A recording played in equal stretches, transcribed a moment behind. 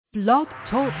Blog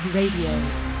Talk Radio.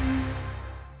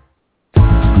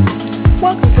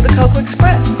 Welcome to the Cocoa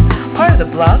Express, part of the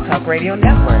Blog Talk Radio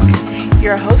Network.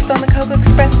 Your host on the Cocoa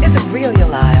Express is Aurelia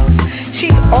Lyles.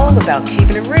 She's all about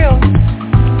keeping it real.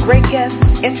 Great guests,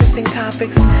 interesting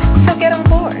topics, so get on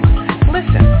board.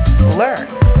 Listen, learn,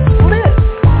 live.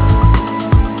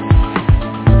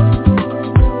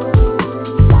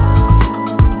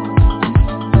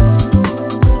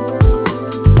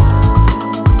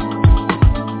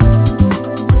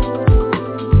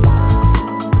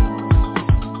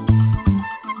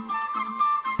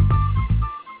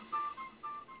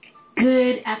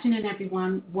 Good afternoon,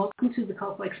 everyone. Welcome to the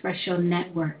Cocoa Express Show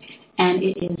Network. And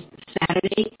it is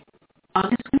Saturday,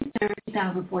 August 23rd,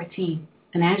 2014.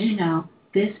 And as you know,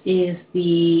 this is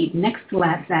the next to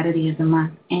last Saturday of the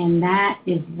month. And that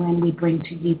is when we bring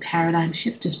to you Paradigm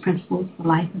Shifters Principles for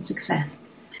Life and Success.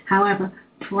 However,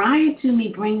 prior to me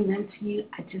bringing them to you,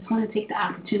 I just want to take the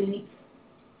opportunity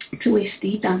to wish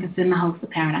Steve Duncanson, the host of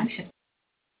Paradigm Shifters.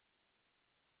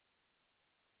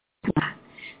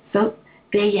 So,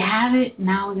 there you have it.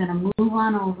 Now we're going to move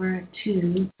on over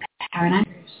to Paradigm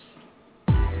Shifters.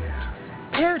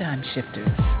 Paradigm Shifters.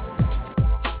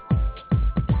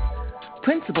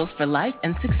 Principles for Life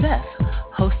and Success,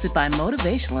 hosted by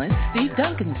motivationalist Steve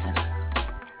Duncanson.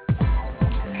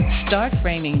 Start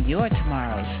framing your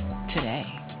tomorrows today.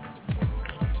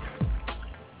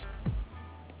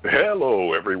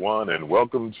 Hello, everyone, and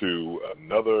welcome to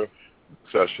another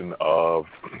session of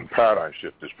Paradigm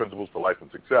Shifters, Principles for Life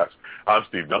and Success. I'm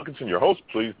Steve Duncanson, your host.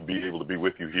 Pleased to be able to be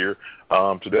with you here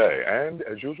today. And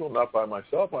as usual, not by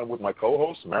myself. I'm with my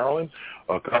co-host, Marilyn.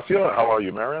 Ocasio, how are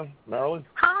you, Marilyn?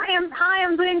 Hi,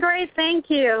 I'm doing great. Thank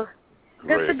you.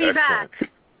 Good to be excellent. back.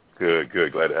 Good.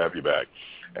 Glad to have you back.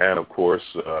 And, of course,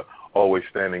 always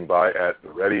standing by at the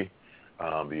ready,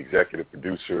 the executive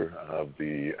producer of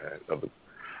the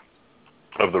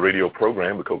radio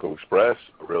program, the Cocoa Express,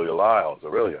 Aurelia Lyles.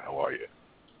 Aurelia, how are you?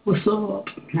 What's up?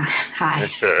 Hi.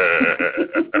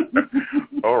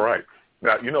 All right.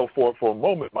 Now, for a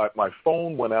moment, my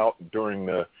phone went out during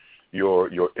your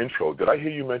intro. Did I hear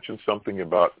you mention something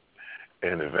about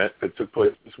an event that took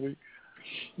place this week?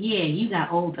 Yeah, you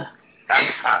got older.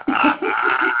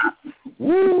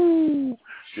 Woo!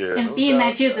 Yeah, and being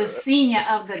that you're the senior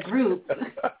of the group.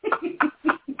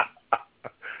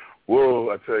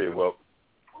 Whoa, I tell you, well,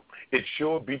 it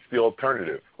sure beats the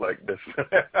alternative like this.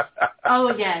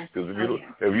 Oh, yes. Because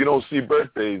if you don't see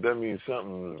birthdays, that means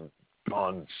something's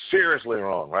gone seriously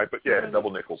wrong, right? But, yeah,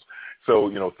 double nickels.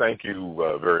 So, thank you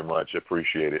very much.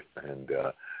 Appreciate it. And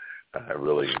I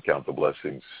really count the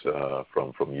blessings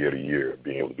from year to year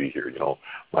being able to be here.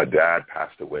 My dad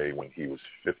passed away when he was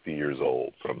 50 years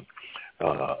old from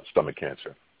stomach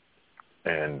cancer.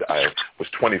 And I was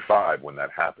 25 when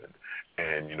that happened.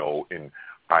 And,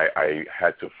 I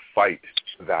had to fight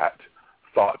that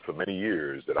thought for many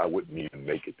years that I wouldn't even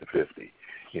make it to 50,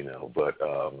 but,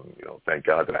 thank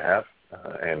God that I have.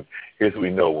 And as we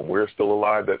know, when we're still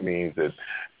alive, that means that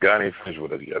God ain't finished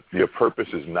with us yet. Your purpose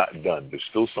is not done. There's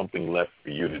still something left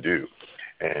for you to do.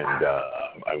 And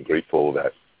I'm grateful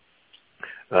that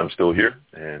I'm still here.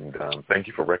 And thank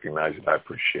you for recognizing it. I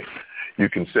appreciate it. You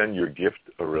can send your gift,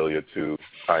 Aurelia, to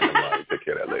I know I'll take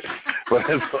care of that later. But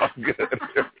it's all good.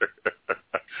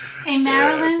 Hey,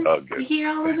 Marilyn, yeah, you hear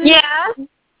all of this? Yeah.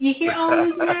 You hear all of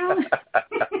this, Marilyn?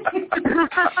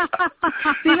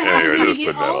 See what happens when you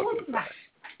get old?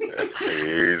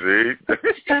 Easy.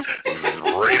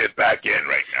 Rein it back in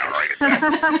right now. Rein it back.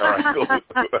 All right,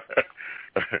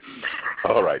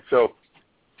 cool. All right, so,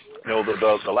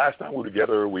 the last time we were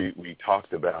together, we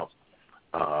talked about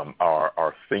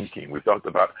our thinking. We talked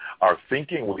about our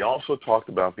thinking. We also talked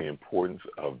about the importance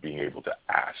of being able to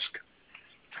ask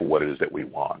for what it is that we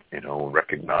want,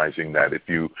 recognizing that if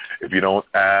you don't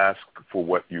ask for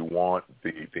what you want,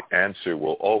 the answer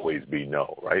will always be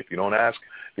no, right? If you don't ask,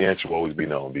 the answer will always be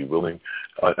no, and be willing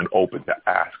and open to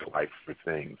ask life for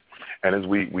things. And as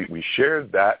we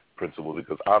shared that principle,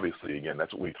 because obviously, again,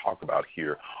 that's what we talk about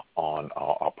here on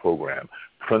our program,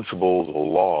 principles or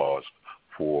laws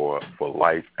for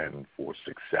life and for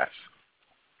success.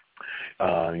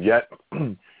 Yet,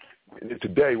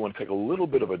 today, I want to take a little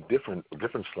bit of a different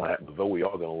slant, though we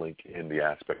are going to link in the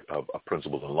aspect of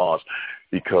principles and laws,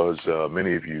 because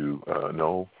many of you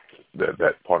know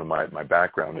that part of my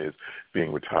background is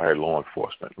being retired law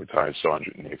enforcement, retired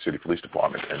sergeant in the New York City Police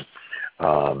Department.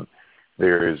 And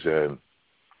there is an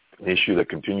issue that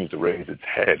continues to raise its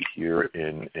head here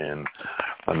in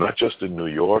not just in New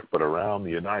York, but around the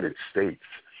United States.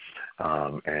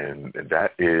 And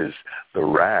that is the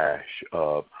rash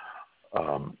of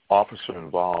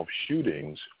officer-involved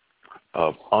shootings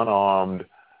of unarmed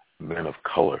men of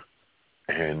color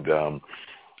and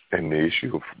the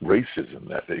issue of racism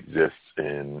that exists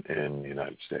in the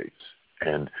United States.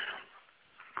 And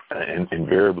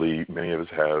invariably, many of us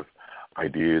have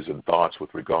ideas and thoughts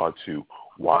with regard to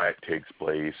why it takes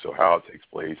place or how it takes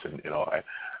place. And,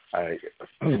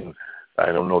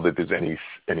 I don't know that there's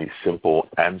any simple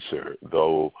answer,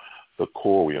 though the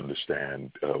core we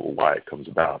understand why it comes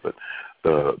about. But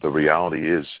the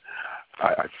reality is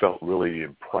I felt really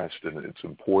impressed, and it's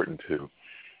important to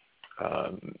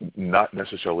not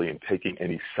necessarily in taking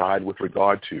any side with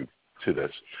regard to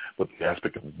this, but the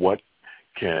aspect of what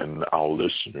can our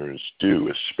listeners do,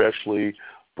 especially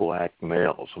black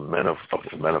males, men of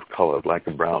color, black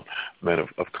and brown men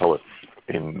of color,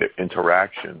 in their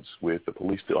interactions with the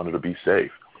police in order to be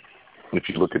safe. If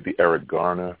you look at the Eric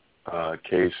Garner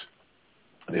case,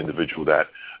 the individual that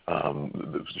there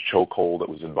was a chokehold that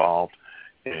was involved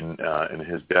in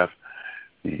his death,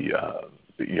 the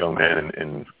young man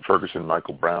in Ferguson,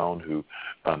 Michael Brown, who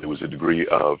there was a degree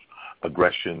of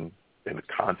aggression in the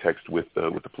context with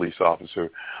the police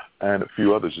officer, and a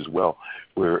few others as well,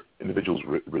 where individuals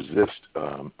resist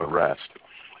arrest,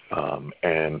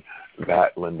 and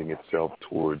that lending itself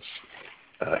towards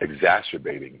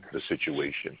exacerbating the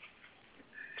situation.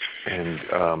 And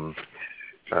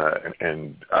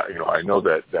I know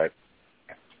that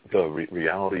the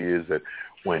reality is that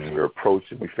when we're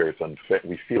approached and we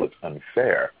feel it's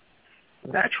unfair,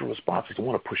 the natural response is to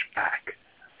want to push back.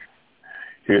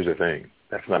 Here's the thing: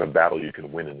 that's not a battle you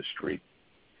can win in the street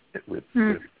with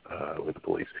the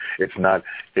police. It's not.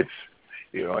 It's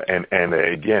and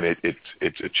again,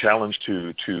 it's a challenge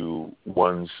to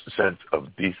one's sense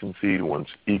of decency, to one's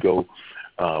ego,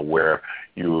 where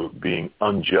you're being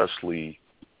unjustly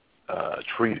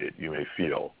treated. You may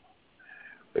feel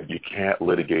that you can't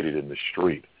litigate it in the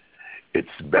street.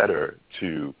 It's better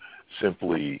to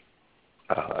simply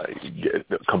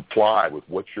comply with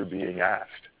what you're being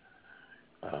asked.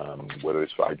 Whether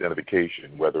it's for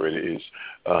identification, whether it is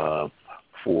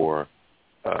for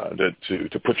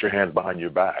to put your hands behind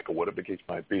your back, or whatever the case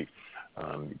might be,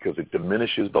 because it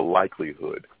diminishes the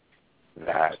likelihood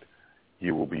that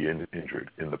you will be injured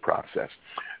in the process.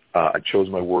 I chose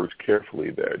my words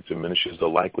carefully there. It diminishes the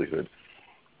likelihood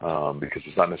because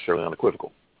it's not necessarily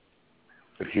unequivocal.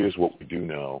 But here's what we do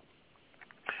know,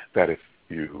 that if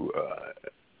you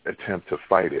attempt to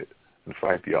fight it, and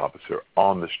fight the officer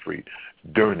on the street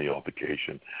during the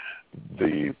altercation,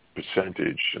 the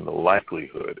percentage and the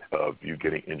likelihood of you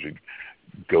getting injured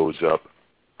goes up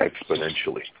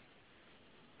exponentially.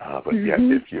 But yet,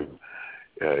 if you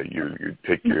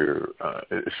take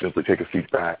simply take a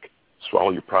seat back, swallow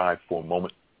your pride for a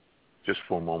moment, just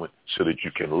for a moment, so that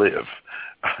you can live,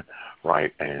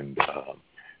 right? And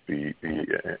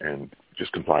and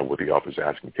just comply with what the officer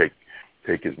is asking.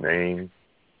 Take his name.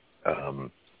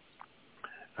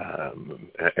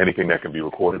 Anything that can be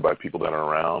recorded by people that are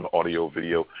around, audio,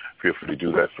 video, feel free to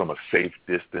do that from a safe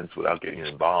distance without getting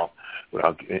involved,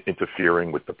 without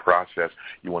interfering with the process.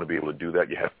 You want to be able to do that.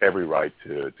 You have every right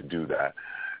to do that.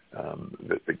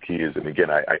 The key is, and again,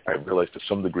 I realize to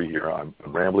some degree here I'm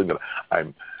rambling, but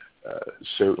I'm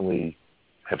certainly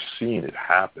have seen it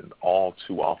happen all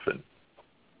too often.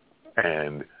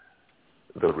 And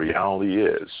the reality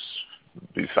is,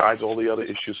 besides all the other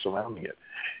issues surrounding it,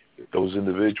 those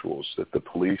individuals that the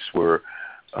police were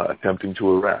attempting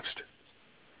to arrest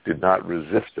did not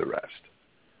resist arrest,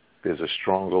 there's a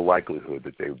stronger likelihood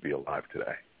that they would be alive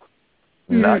today.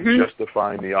 Not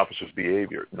justifying the officer's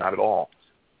behavior, not at all.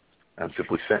 I'm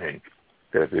simply saying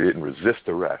that if they didn't resist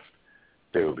arrest,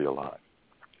 they would be alive.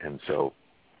 And so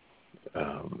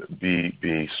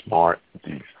be smart,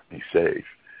 be safe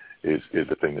is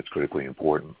the thing that's critically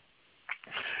important.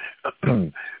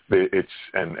 And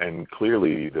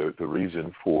clearly the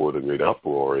reason for the great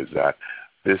uproar is that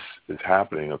this is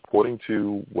happening according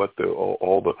to what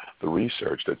all the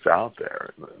research that's out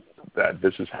there, that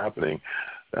this is happening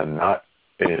not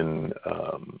in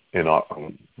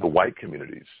the white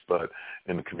communities, but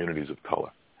in the communities of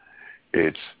color.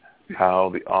 It's how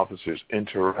the officers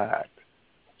interact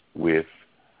with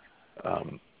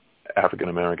African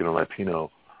American and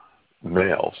Latino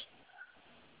males,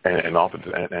 and often,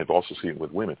 and I've also seen it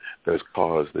with women, that has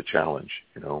caused the challenge,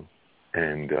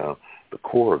 and the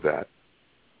core of that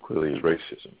clearly is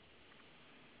racism.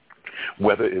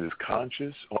 Whether it is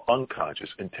conscious or unconscious,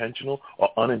 intentional or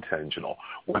unintentional,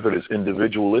 whether it is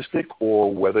individualistic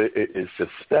or whether it is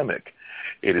systemic,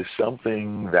 it is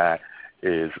something that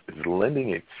is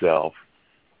lending itself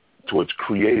towards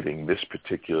creating this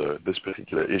particular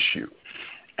issue.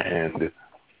 And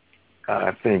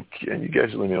I think, and you guys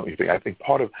let me know what you think, I think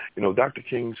part of, Dr.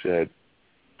 King said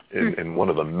in one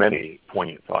of the many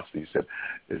poignant thoughts that he said,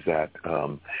 is that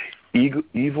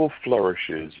evil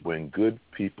flourishes when good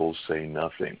people say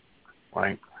nothing,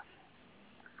 right?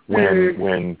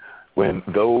 When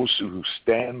those who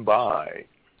stand by,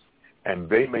 and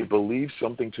they may believe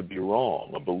something to be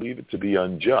wrong or believe it to be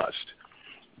unjust,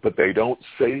 but they don't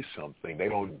say something, they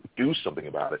don't do something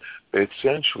about it, they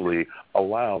essentially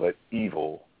allow that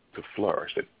evil to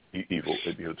flourish, that evil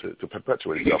to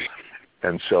perpetuate itself.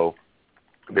 And so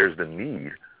there's the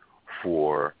need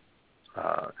for,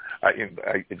 I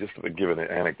just to give an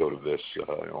anecdote of this,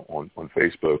 on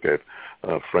Facebook,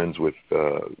 I have friends with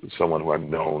someone who I've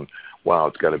known, wow,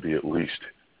 it's got to be at least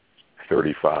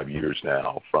 35 years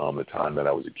now from the time that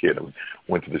I was a kid. I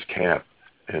went to this camp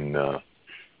in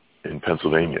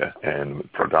Pennsylvania,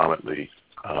 and predominantly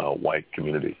white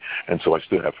community, and so I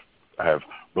have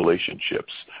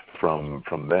relationships from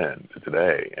then to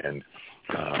today. And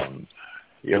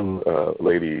young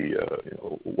lady,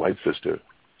 white sister,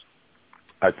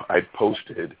 I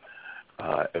posted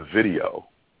a video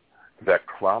that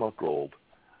chronicled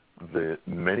the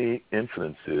many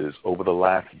incidences over the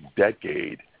last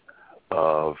decade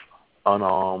of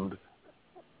unarmed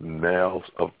males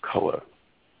of color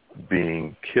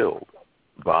being killed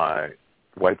by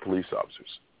white police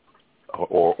officers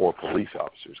or police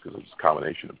officers, because it's a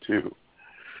combination of two.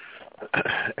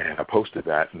 And I posted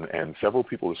that, and several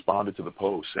people responded to the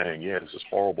post saying, yeah, it's this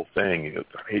horrible thing.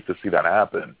 I hate to see that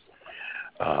happen.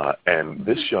 And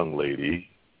this young lady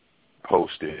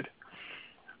posted,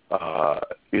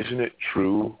 isn't it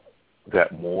true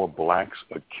that more blacks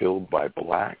are killed by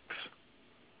blacks?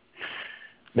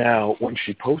 Now, when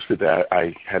she posted that,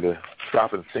 I had to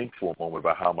stop and think for a moment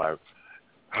about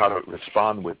how to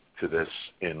respond to this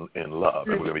in love.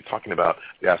 And we're going to be talking about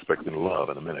the aspect in love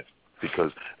in a minute,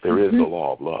 because there is the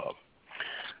law of love.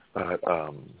 But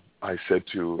I said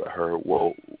to her,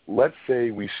 well, let's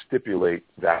say we stipulate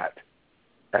that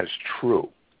as true.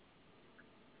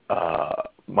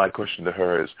 My question to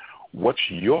her is, what's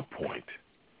your point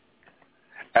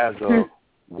as a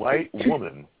white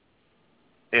woman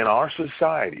in our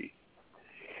society,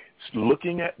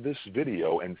 looking at this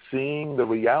video and seeing the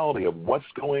reality of what's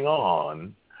going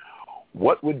on?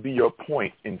 What would be your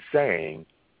point in saying,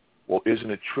 well,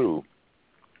 isn't it true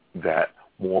that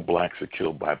more blacks are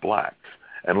killed by blacks?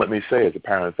 And let me say as a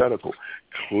parenthetical,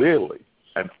 clearly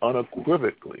and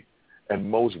unequivocally and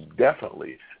most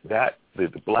definitely that the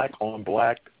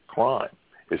black-on-black crime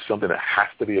is something that has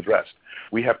to be addressed.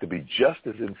 We have to be just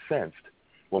as incensed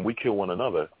when we kill one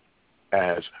another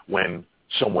as when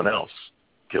someone else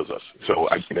kills us. So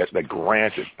I think that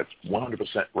granted, that's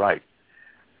 100% right.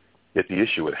 Yet the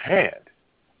issue at hand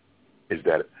is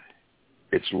that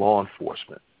it's law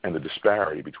enforcement and the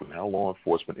disparity between how law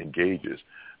enforcement engages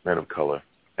men of color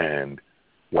and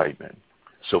white men.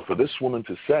 So for this woman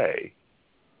to say,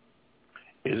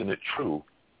 isn't it true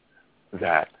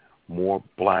that more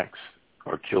blacks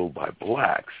are killed by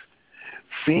blacks,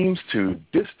 seems to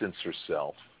distance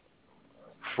herself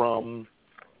from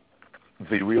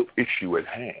the real issue at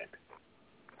hand.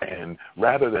 And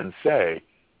rather than say,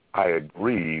 I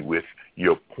agree with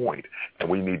your point, and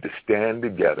we need to stand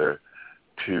together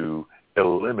to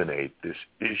eliminate this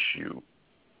issue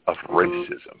of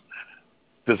racism.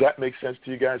 Does that make sense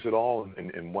to you guys at all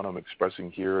in what I'm expressing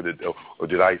here? Or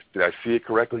did I see it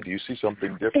correctly? Do you see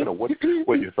something different? Or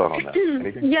what your thought on that?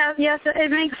 Anything? Yes,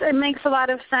 it makes a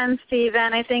lot of sense, Steve,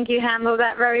 and I think you handled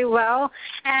that very well.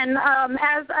 And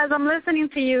as I'm listening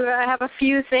to you, I have a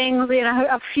few things,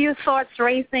 a few thoughts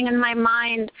racing in my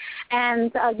mind.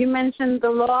 And you mentioned the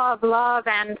law of love,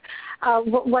 and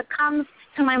what comes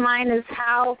to my mind is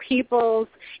how people's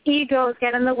egos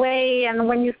get in the way. And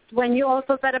when you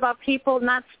also said about people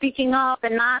not speaking up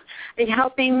and not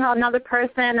helping another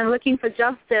person and looking for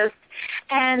justice,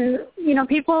 and we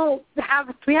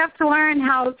have to learn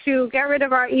how to get rid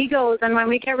of our egos. And when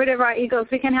we get rid of our egos,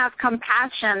 we can have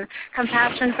compassion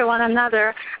for one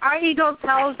another. Our ego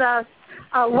tells us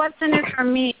what's in it for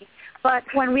me, but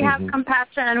when we have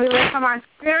compassion and we live from our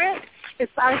spirit,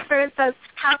 our spirit says,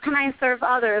 how can I serve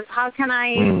others? How can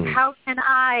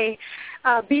I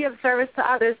be of service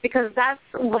to others? Because that's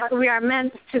what we are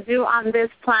meant to do on this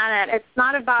planet. It's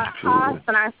not about us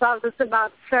and ourselves. It's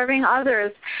about serving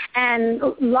others. And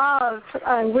love,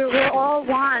 we're all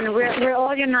one. We're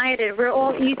all united. We're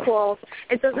all equal.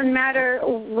 It doesn't matter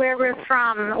where we're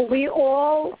from. We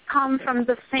all come from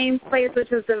the same place,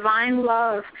 which is divine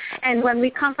love. And when we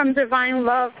come from divine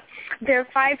love, there are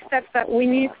 5 steps that we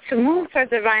need to move towards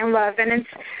divine love. And it's,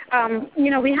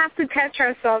 we have to catch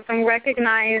ourselves and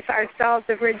recognize ourselves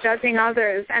if we're judging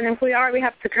others. And if we are, we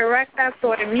have to correct that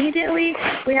thought immediately.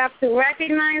 We have to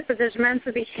recognize the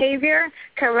judgmental behavior,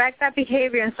 correct that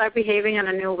behavior, and start behaving in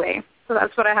a new way. So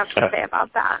that's what I have to say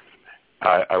about that.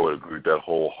 I would agree with that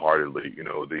wholeheartedly.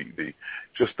 The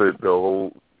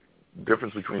whole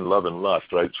difference between love and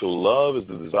lust, right? So love is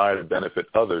the desire to benefit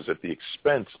others at the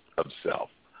expense of self.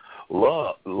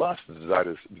 Lust is the desire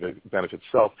to benefit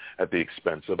self at the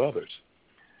expense of others.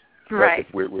 Right.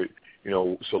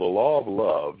 So the law of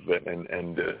love,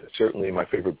 and certainly my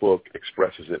favorite book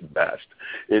expresses it best.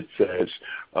 It says,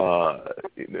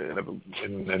 and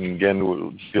again,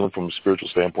 we're dealing from a spiritual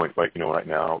standpoint, right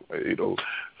now,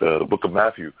 the book of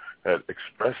Matthew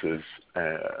expresses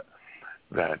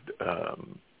that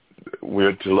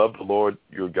we're to love the Lord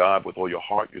your God with all your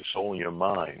heart, your soul, and your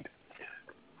mind.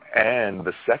 And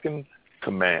the second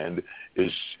command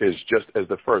is just as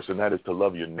the first, and that is to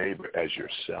love your neighbor as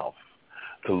yourself.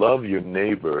 To love your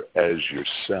neighbor as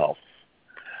yourself.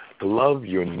 To love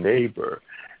your neighbor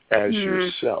as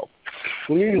yourself.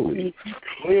 Clearly,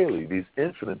 these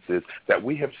incidences that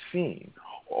we have seen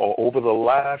over the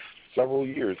last several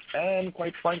years, and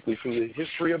quite frankly through the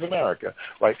history of America,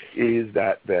 right, is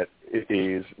that it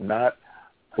is not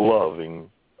loving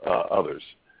others.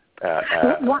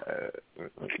 One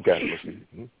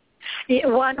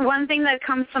thing that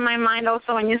comes to my mind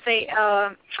also when you say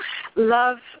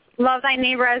love thy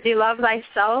neighbor as you love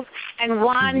thyself, and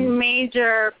one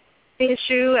major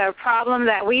issue or problem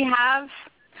that we have,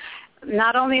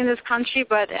 not only in this country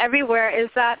but everywhere, is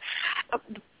that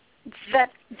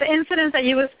the incidents that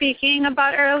you were speaking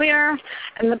about earlier,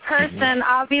 and the person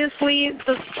obviously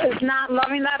is not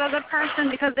loving that other person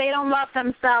because they don't love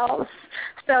themselves.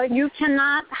 So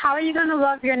how are you going to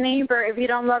love your neighbor if you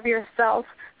don't love yourself?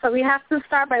 So we have to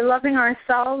start by loving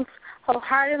ourselves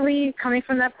wholeheartedly, coming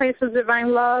from that place of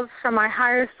divine love, from our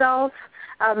higher self,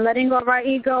 letting go of our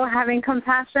ego, having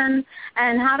compassion.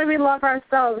 And how do we love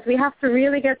ourselves? We have to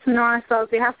really get to know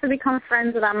ourselves. We have to become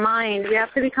friends with our mind. We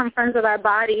have to become friends with our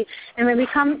body. And when we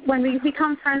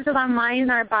become friends with our mind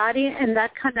and our body, and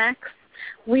that connects,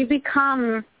 we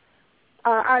become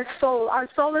our soul. Our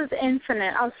soul is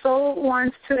infinite. Our soul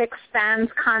wants to expand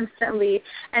constantly,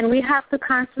 and we have to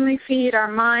constantly feed our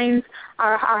minds,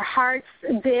 our hearts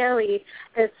daily.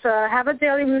 It's have a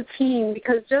daily routine,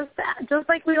 because just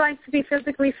like we like to be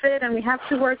physically fit and we have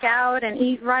to work out and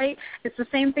eat right, it's the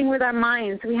same thing with our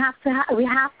minds. We have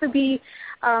to be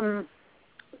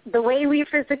the way we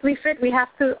physically fit, we have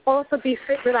to also be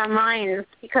fit with our minds,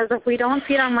 because if we don't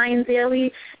feed our minds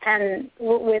daily and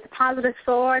with positive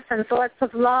thoughts and thoughts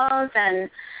of love and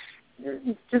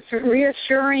just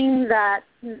reassuring that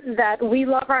we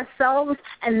love ourselves,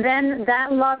 and then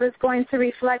that love is going to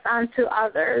reflect onto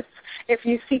others. If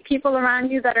you see people around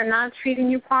you that are not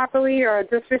treating you properly or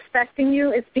disrespecting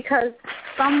you, it's because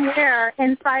somewhere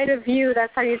inside of you,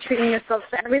 that's how you're treating yourself.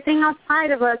 So everything outside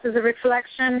of us is a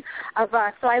reflection of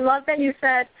us. So I love that you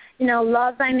said,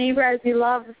 love thy neighbor as you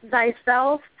love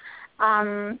thyself,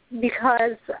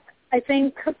 because I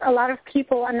think a lot of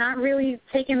people are not really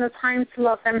taking the time to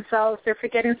love themselves. They're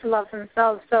forgetting to love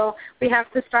themselves. So we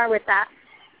have to start with that.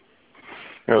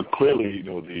 Clearly,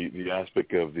 the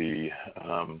aspect of the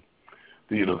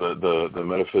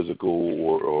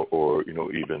metaphysical or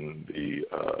even the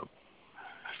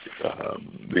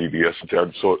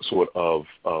esoteric sort of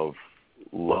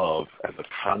love as a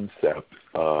concept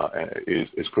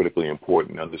is critically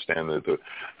important. Understand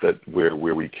that where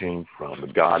we came from,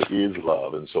 that God is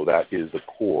love, and so that is the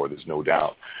core. There's no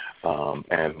doubt,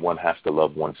 and one has to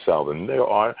love oneself. And there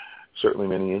are certainly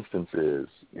many instances,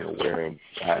 where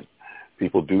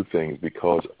people do things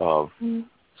because of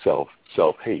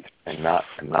self-hate and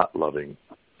not loving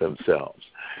themselves.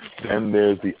 Then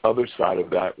there's the other side of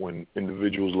that, when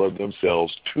individuals love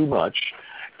themselves too much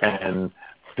and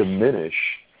diminish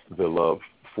the love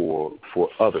for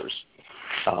others,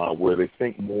 where they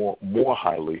think more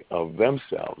highly of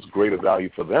themselves, greater value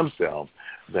for themselves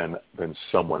than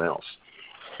someone else.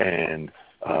 And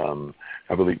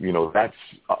I believe that's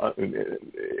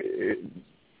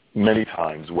many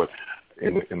times what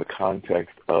in the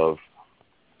context of,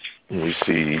 we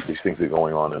see these things that are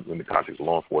going on in the context of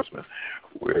law enforcement,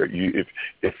 where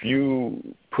if you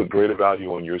put greater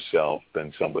value on yourself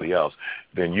than somebody else,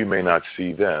 then you may not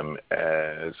see them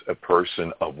as a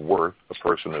person of worth, a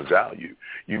person of value.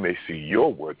 You may see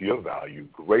your worth, your value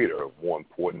greater, more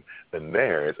important than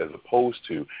theirs, as opposed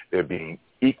to there being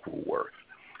equal worth.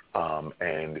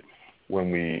 And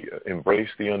when we embrace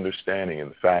the understanding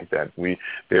and the fact that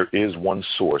there is one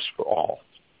source for all,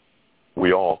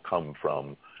 we all come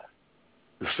from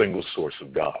the single source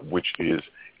of God, which is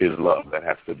love. That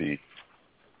has to be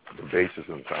the basis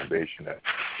and the foundation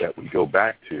that we go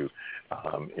back to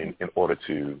in order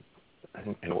to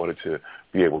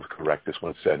be able to correct this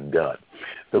when it's said and done.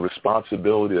 The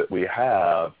responsibility that we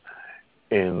have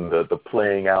in the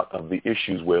playing out of the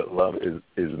issues where love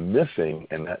is missing,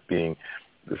 and that being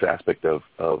this aspect of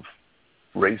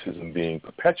racism being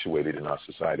perpetuated in our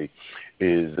society,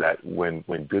 is that when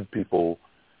good people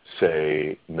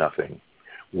say nothing,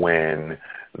 when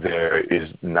there is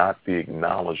not the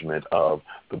acknowledgement of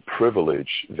the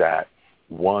privilege that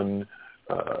the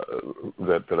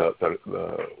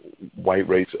white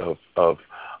race of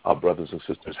our brothers and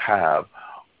sisters have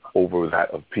over that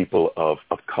of people of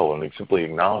color, and simply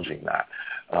acknowledging that,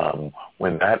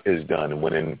 when that is done, and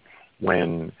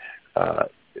when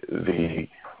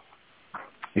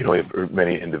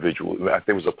many individuals, in fact,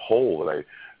 there was a poll that I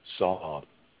saw,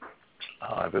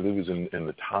 I believe it was in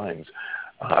the Times.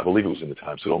 I believe it was in the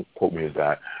Times, so don't quote me as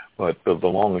that. But the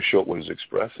long and short, what it's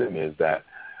expressing is that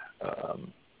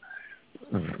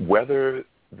whether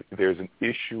there's an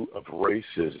issue of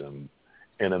racism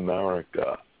in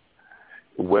America,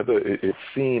 whether it's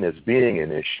seen as being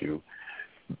an issue,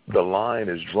 the line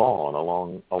is drawn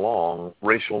along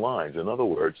racial lines. In other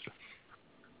words,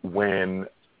 when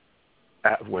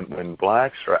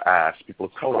blacks are asked, people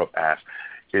of color are asked,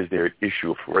 is there an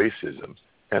issue of racism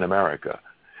in America?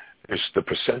 The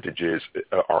percentages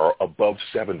are above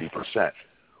 70%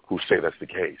 who say that's the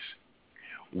case.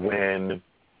 When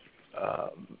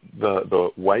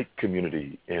the white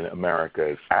community in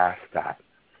America is asked that,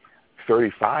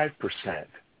 35%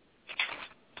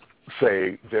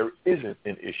 say there isn't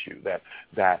an issue,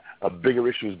 that a bigger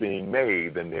issue is being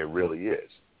made than there really is.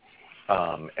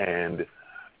 And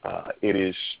it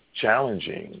is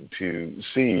challenging to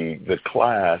see the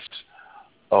class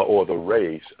or the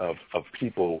race of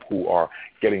people who are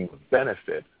getting the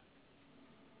benefit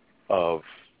of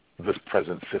this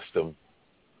present system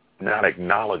not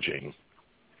acknowledging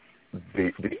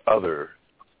the other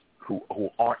who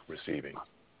aren't receiving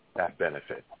that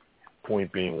benefit.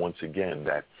 Point being, once again,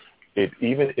 that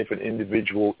even if an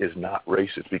individual is not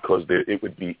racist, because it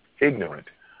would be ignorant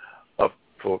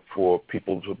for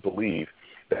people to believe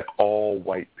that all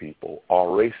white people are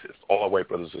racist, all our white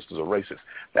brothers and sisters are racist.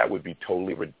 That would be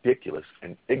totally ridiculous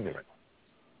and ignorant.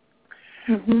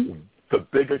 Mm-hmm. The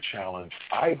bigger challenge,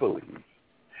 I believe,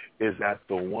 is that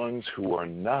the ones who are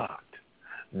not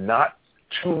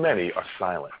too many are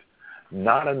silent.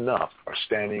 Not enough are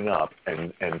standing up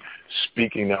and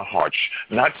speaking their hearts,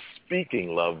 not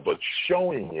speaking love, but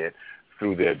showing it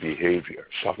through their behavior. I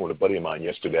was talking with a buddy of mine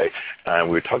yesterday, and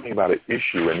we were talking about an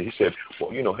issue, and he said,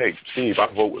 well, hey, Steve, I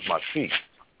vote with my feet.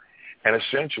 And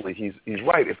essentially, he's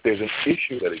right. If there's an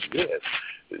issue that exists,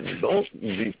 there's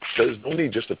no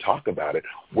need just to talk about it.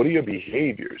 What are your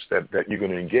behaviors that you're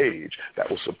going to engage that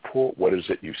will support what is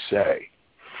it you say?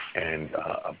 And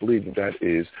I believe that's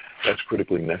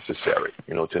critically necessary,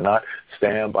 to not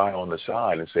stand by on the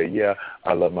side and say, yeah,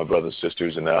 I love my brothers and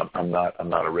sisters and I'm not a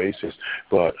racist,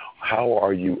 but how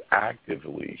are you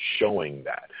actively showing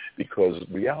that? Because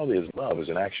reality is love is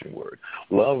an action word.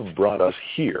 Love brought us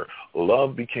here.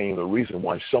 Love became the reason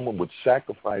why someone would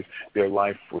sacrifice their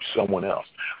life for someone else.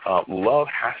 Love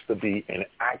has to be an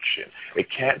action. It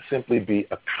can't simply be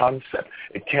a concept.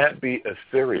 It can't be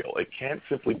ethereal. It can't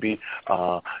simply be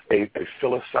a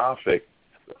philosophical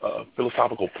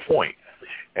point.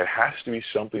 It has to be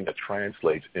something that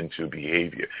translates into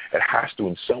behavior. It has to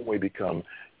in some way become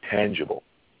tangible.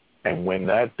 And when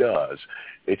that does,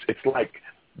 it's like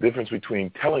the difference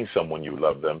between telling someone you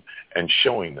love them and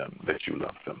showing them that you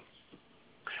love them.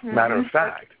 Mm-hmm. Matter of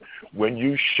fact, when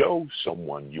you show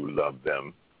someone you love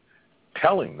them,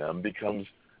 telling them becomes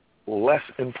less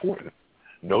important.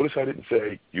 Notice I didn't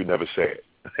say you never say it.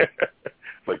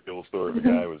 Like the old story of a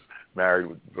guy who was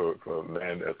married for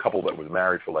a couple that was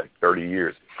married for like 30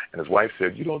 years. And his wife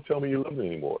said, you don't tell me you love me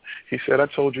anymore. He said, I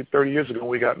told you 30 years ago when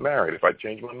we got married. If I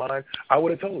changed my mind, I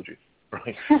would have told you.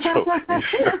 Right?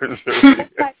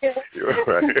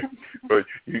 So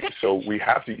you certainly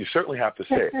have to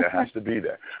say it. That has to be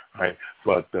there. Right?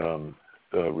 But the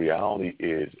reality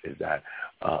is that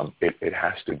it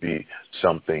has to be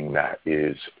something that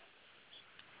is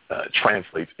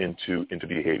translates into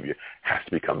behavior, has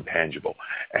to become tangible.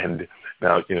 And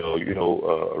now,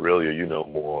 Aurelia,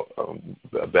 more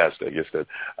best, I guess, that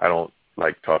I don't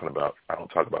talk about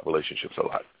relationships a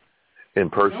lot, in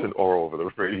person or over the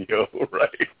radio,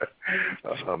 right?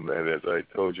 And as I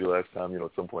told you last time, at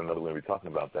some point or another we're going to be talking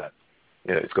about that.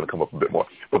 Yeah, it's going to come up a bit more.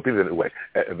 But be that as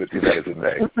it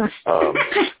may.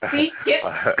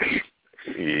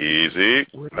 Easy.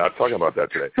 We're not talking about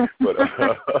that today. But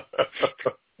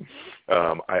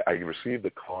I received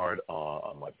a card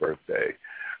on my birthday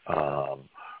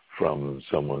from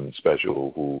someone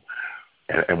special who,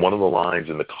 and one of the lines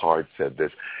in the card said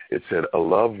this. It said, "A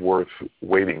love worth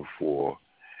waiting for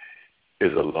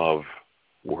is a love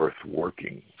worth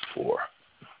working for,"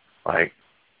 right?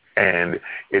 And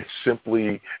it's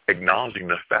simply acknowledging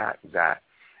the fact that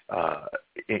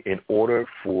in order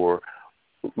for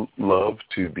love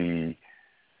to be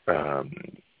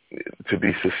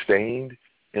sustained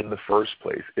in the first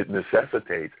place, it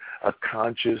necessitates a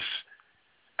conscious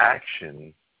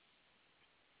action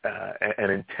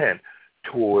and intent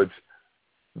towards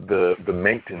the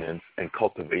maintenance and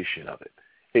cultivation of it.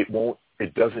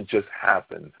 It doesn't just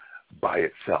happen by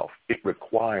itself. It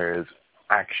requires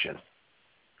action,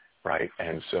 right?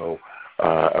 And so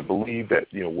I believe that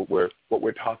what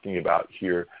we're talking about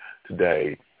here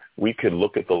today, we could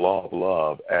look at the law of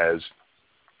love as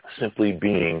simply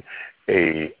being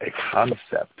a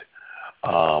concept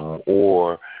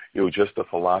or just a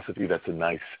philosophy that's a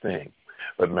nice thing.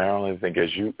 But Marilyn, I think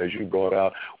as you brought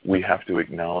out, we have to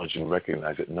acknowledge and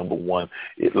recognize that, number one,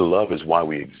 love is why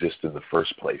we exist in the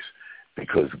first place,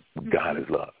 because God is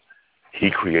love. He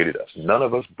created us. None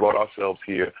of us brought ourselves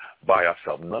here by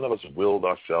ourselves. None of us willed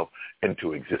ourselves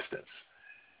into existence.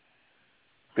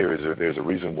 There's a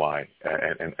reason why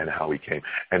and how we came.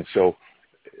 And so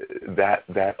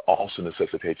that also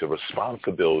necessitates a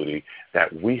responsibility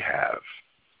that we have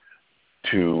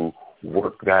to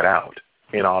work that out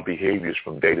in our behaviors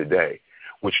from day to day,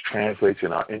 which translates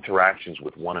in our interactions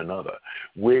with one another,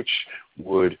 which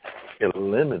would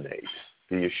eliminate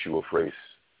the issue of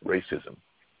racism.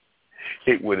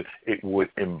 It would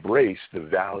embrace the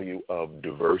value of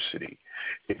diversity,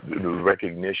 the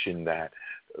recognition that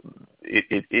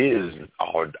it is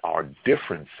our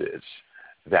differences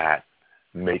that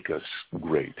make us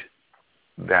great.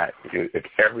 That if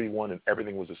everyone and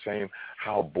everything was the same,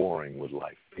 how boring would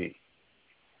life be?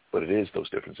 But it is those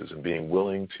differences and being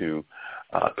willing to,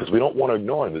 because we don't want to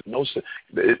ignore them.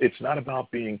 It's not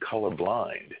about being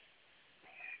colorblind.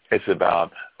 It's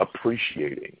about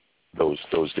appreciating those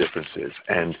differences,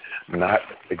 and not,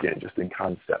 again, just in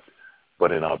concept,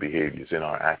 but in our behaviors, in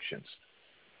our actions.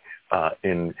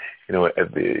 We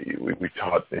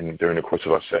taught during the course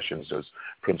of our sessions, there's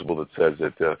a principle that says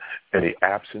that in the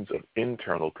absence of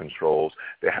internal controls,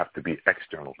 there have to be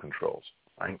external controls,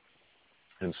 right?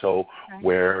 And so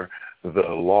where the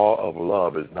law of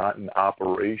love is not in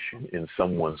operation in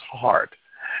someone's heart,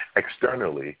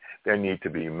 externally, there need to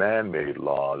be man-made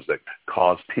laws that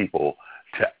cause people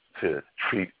to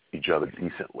treat each other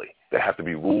decently. There have to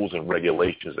be rules and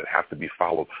regulations that have to be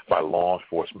followed by law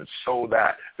enforcement so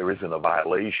that there isn't a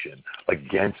violation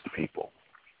against people.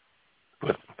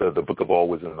 But the Book of All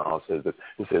Wisdom and Knowledge says that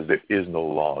there is no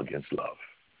law against love.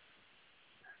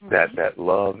 Mm-hmm. That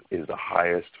love is the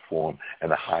highest form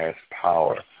and the highest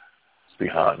power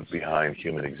behind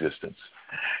human existence.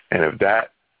 And if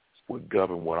that would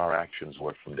govern what our actions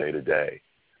were from day to day,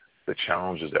 the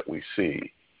challenges that we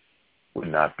see would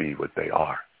not be what they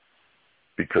are,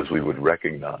 because we would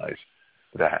recognize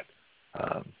that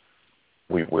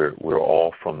we're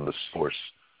all from the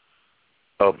source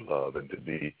of love, and to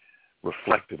be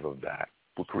reflective of that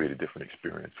will create a different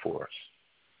experience for us.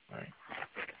 Right?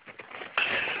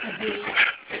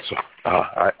 So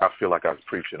I feel like I was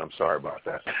preaching. I'm sorry about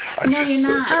that. You're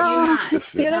not.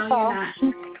 Beautiful.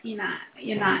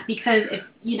 You're not. Because if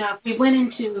we went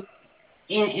into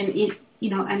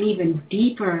an even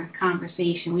deeper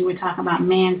conversation, we were talking about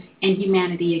man and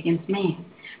humanity against man.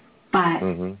 But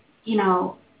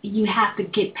you have to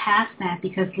get past that,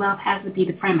 because love has to be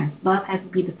the premise. Love has to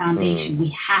be the foundation. We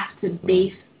have to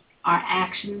base our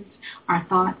actions, our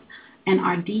thoughts, and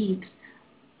our deeds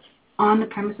on the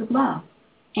premise of love.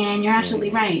 And you're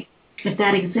absolutely right. If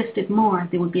that existed more,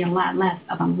 there would be a lot less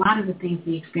of a lot of the things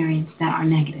we experience that are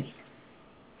negative.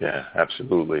 Yeah,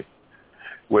 absolutely.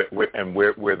 Where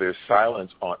there's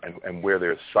silence on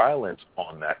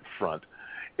that front,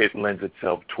 it lends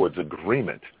itself towards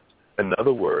agreement. In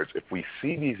other words, if we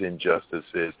see these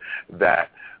injustices that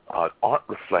aren't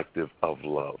reflective of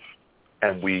love,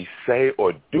 and we say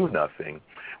or do nothing,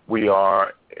 we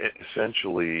are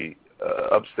essentially,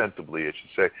 ostensibly, I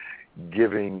should say,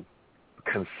 giving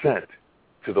consent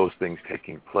to those things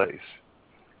taking place.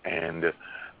 And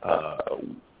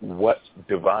what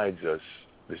divides us,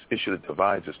 this issue that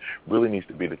divides us, really needs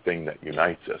to be the thing that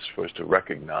unites us, for us to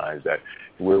recognize that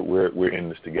we're in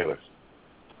this together.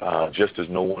 Just as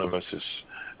no one of us is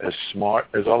as smart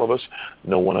as all of us,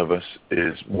 no one of us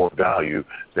is more value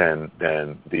than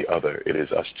the other. It is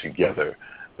us together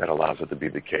that allows it to be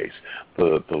the case.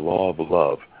 The law of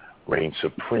love reigns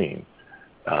supreme,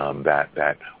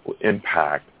 that will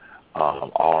impact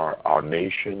our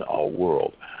nation, our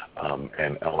world,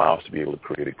 and allow us to be able to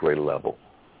create a greater level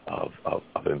of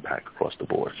impact across the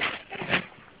board.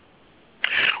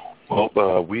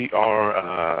 Well, we are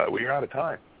out of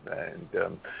time,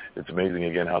 and it's amazing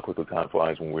again how quickly time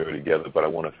flies when we're together. But I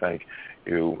want to thank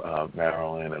you,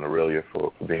 Marilyn and Aurelia,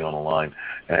 for being on the line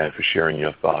and for sharing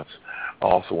your thoughts. I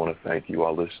also want to thank you,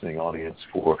 our listening audience,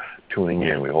 for tuning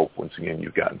in. We hope once again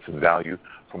you've gotten some value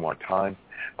from our time,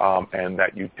 and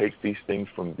that you take these things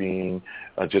from being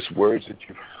just words that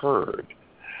you've heard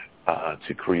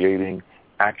to creating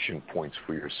action points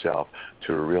for yourself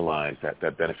to realize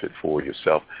that benefit for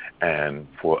yourself and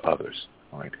for others.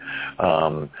 All right.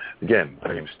 Again,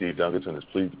 my name is Steve Duncanson. It's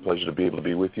a pleasure to be able to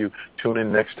be with you. Tune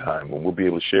in next time when we'll be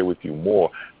able to share with you more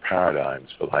paradigms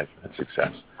for life and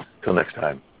success. Till next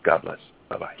time, God bless.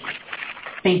 Bye-bye.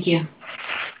 Thank you.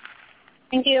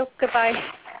 Thank you. Goodbye.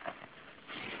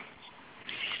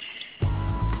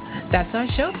 That's our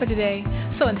show for today.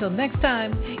 So until next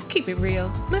time, keep it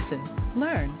real, listen,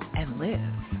 learn, and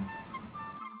live.